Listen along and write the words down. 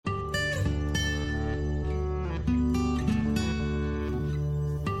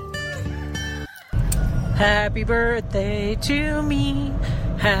Happy birthday to me.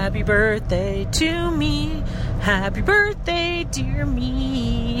 Happy birthday to me. Happy birthday, dear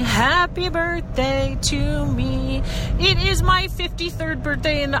me. Happy birthday to me. It is my 53rd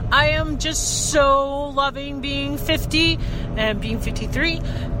birthday, and I am just so loving being 50 and being 53.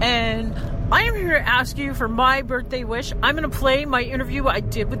 And I am here to ask you for my birthday wish. I'm going to play my interview I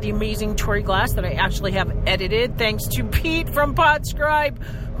did with the amazing Tori Glass that I actually have edited, thanks to Pete from Podscribe,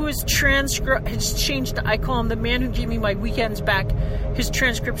 who has changed, I call him the man who gave me my weekends back. His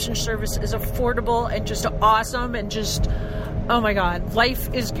transcription service is affordable and just awesome, and just, oh my God,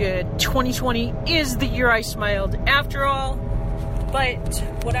 life is good. 2020 is the year I smiled after all. But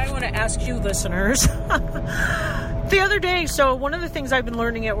what I want to ask you listeners, the other day, so one of the things I've been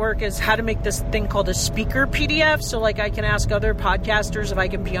learning at work is how to make this thing called a speaker PDF. So like I can ask other podcasters if I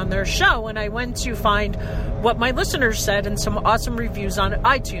can be on their show. And I went to find what my listeners said and some awesome reviews on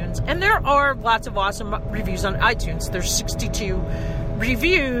iTunes. And there are lots of awesome reviews on iTunes. There's 62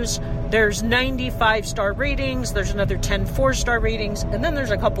 reviews. There's 95 star ratings. There's another 10 4-star ratings. And then there's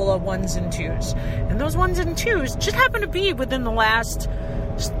a couple of 1s and 2s. And those 1s and 2s just happen to be within the last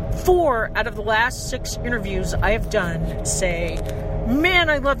 4 out of the last 6 interviews I have done say, man,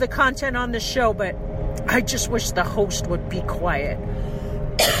 I love the content on this show, but I just wish the host would be quiet.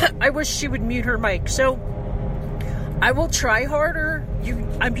 I wish she would mute her mic. So I will try harder.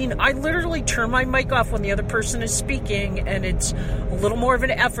 I literally turn my mic off when the other person is speaking, and it's a little more of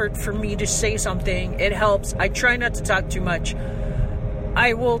an effort for me to say something. It helps. I try not to talk too much.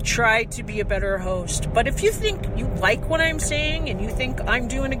 I will try to be a better host. But if you think you like what I'm saying and you think I'm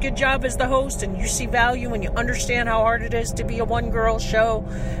doing a good job as the host and you see value and you understand how hard it is to be a one-girl show,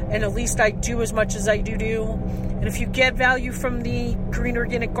 and at least I do as much as I do, and if you get value from the Green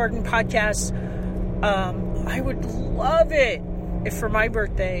Organic Garden podcast, I would love it if for my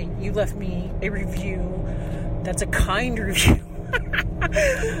birthday you left me a review that's a kind review.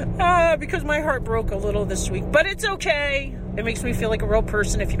 Because my heart broke a little this week, but it's okay. It makes me feel like a real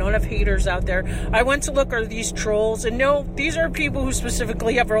person if you don't have haters out there. I went to look, are these trolls? And no, these are people who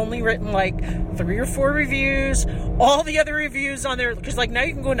specifically have only written like 3 or 4 reviews. All the other reviews on there, because like now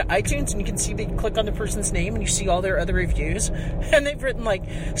you can go into iTunes and you can see, they click on the person's name and you see all their other reviews. And they've written like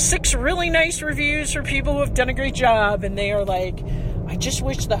 6 really nice reviews for people who have done a great job. And they are like, I just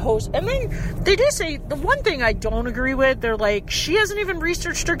wish the host, and then they did say the one thing I don't agree with, they're like, she hasn't even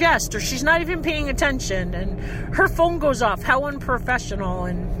researched her guest, or she's not even paying attention, and her phone goes off. How unprofessional.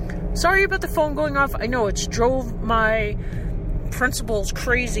 And sorry about the phone going off. I know it's drove my principals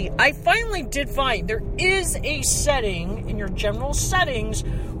crazy. I finally did find there is a setting in your general settings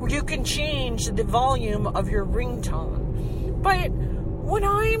where you can change the volume of your ringtone. But when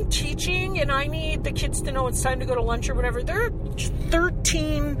I'm teaching and I need the kids to know it's time to go to lunch or whatever, there are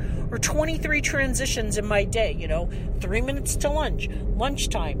 13 or 23 transitions in my day, 3 minutes to lunch,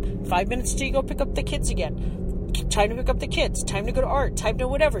 lunchtime, 5 minutes till you go pick up the kids again, time to pick up the kids, time to go to art, time to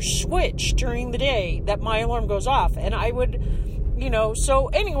whatever, switch during the day that my alarm goes off. And I would, so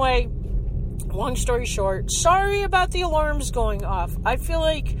anyway, long story short, sorry about the alarms going off. I feel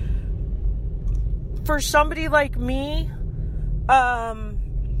like for somebody like me, I'm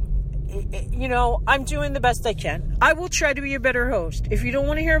doing the best I can. I will try to be a better host. If you don't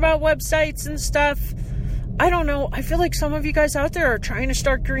want to hear about websites and stuff, I don't know. I feel like some of you guys out there are trying to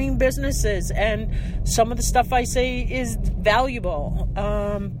start green businesses, and some of the stuff I say is valuable.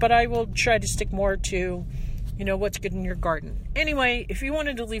 But I will try to stick more to, what's good in your garden. Anyway, if you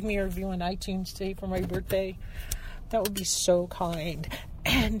wanted to leave me a review on iTunes today for my birthday, that would be so kind.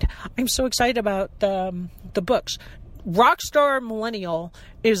 And I'm so excited about the books. Rockstar Millennial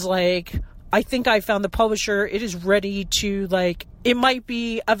is like, I think I found the publisher. It is ready to it might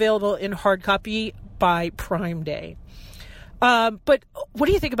be available in hard copy by Prime Day. But what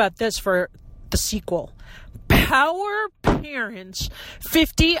do you think about this for the sequel? Power Parents,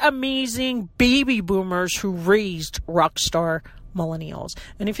 50 amazing baby boomers who raised rockstar millennials.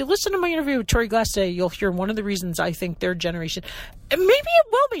 And if you listen to my interview with Tori Glass today, you'll hear one of the reasons I think their generation, and maybe it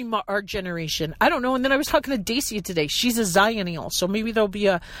will be our generation, I don't know. And then I was talking to Dacia today. She's a Zionnial, so maybe there'll be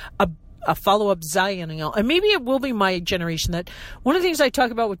a follow-up Zionnial, and maybe it will be my generation. That one of the things I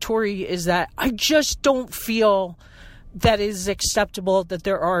talk about with Tori is that I just don't feel that is acceptable that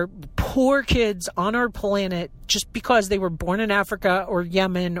there are poor kids on our planet just because they were born in Africa or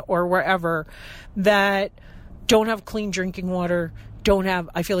Yemen or wherever that don't have clean drinking water,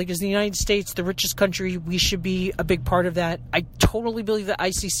 I feel like as the United States, the richest country, we should be a big part of that. I totally believe that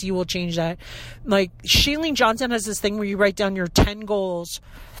ICC will change that. Like, Shailene Johnson has this thing where you write down your 10 goals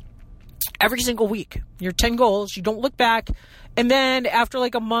every single week. Your 10 goals, you don't look back. And then after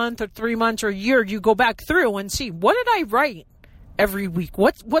like a month or 3 months or a year, you go back through and see, what did I write every week?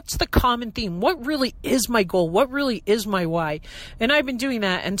 What's the common theme? What really is my goal? What really is my why? And I've been doing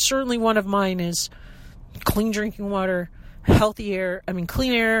that. And certainly one of mine is clean drinking water,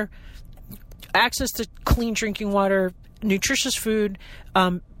 clean air, access to clean drinking water, nutritious food,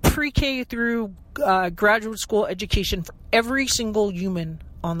 pre-K through graduate school education for every single human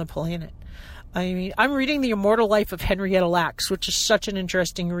on the planet. I mean, I'm reading The Immortal Life of Henrietta Lacks, which is such an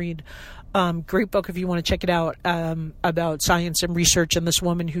interesting read. Great book if you want to check it out, about science and research and this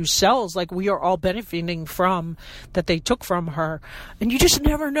woman whose cells, like, we are all benefiting from, that they took from her. And you just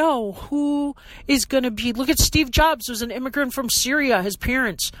never know who is going to be. Look at Steve Jobs, who's an immigrant from Syria, his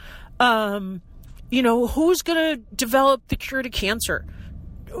parents. Who's going to develop the cure to cancer?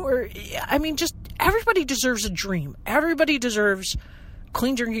 Just everybody deserves a dream. Everybody deserves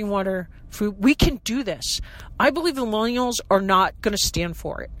clean drinking water, food. We can do this. I believe the millennials are not going to stand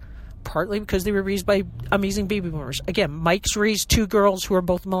for it, partly because they were raised by amazing baby boomers. Again, Mike's raised 2 girls who are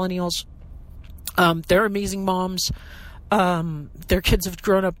both millennials. They're amazing moms. Their kids have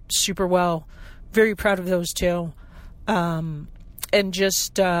grown up super well. Very proud of those 2.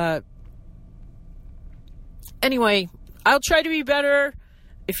 Anyway, I'll try to be better.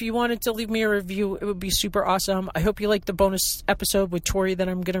 If you wanted to leave me a review, it would be super awesome. I hope you liked the bonus episode with Tori that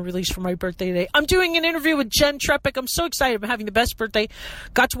I'm going to release for my birthday today. I'm doing an interview with Jen Trepic. I'm so excited. I'm having the best birthday.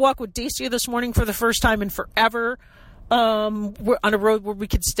 Got to walk with Dacia this morning for the first time in forever. We're on a road where we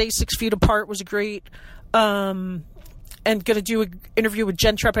could stay 6 feet apart. It was great. And going to do an interview with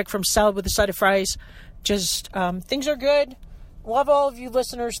Jen Trepic from Salad with a Side of Fries. Things are good. Love all of you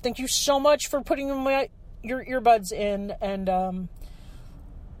listeners. Thank you so much for putting your earbuds in, and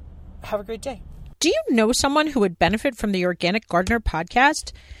have a great day. Do you know someone who would benefit from the Organic Gardener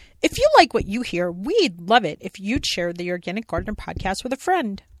podcast? If you like what you hear, we'd love it if you'd share the Organic Gardener podcast with a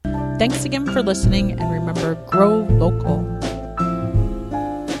friend. Thanks again for listening, and remember, grow local.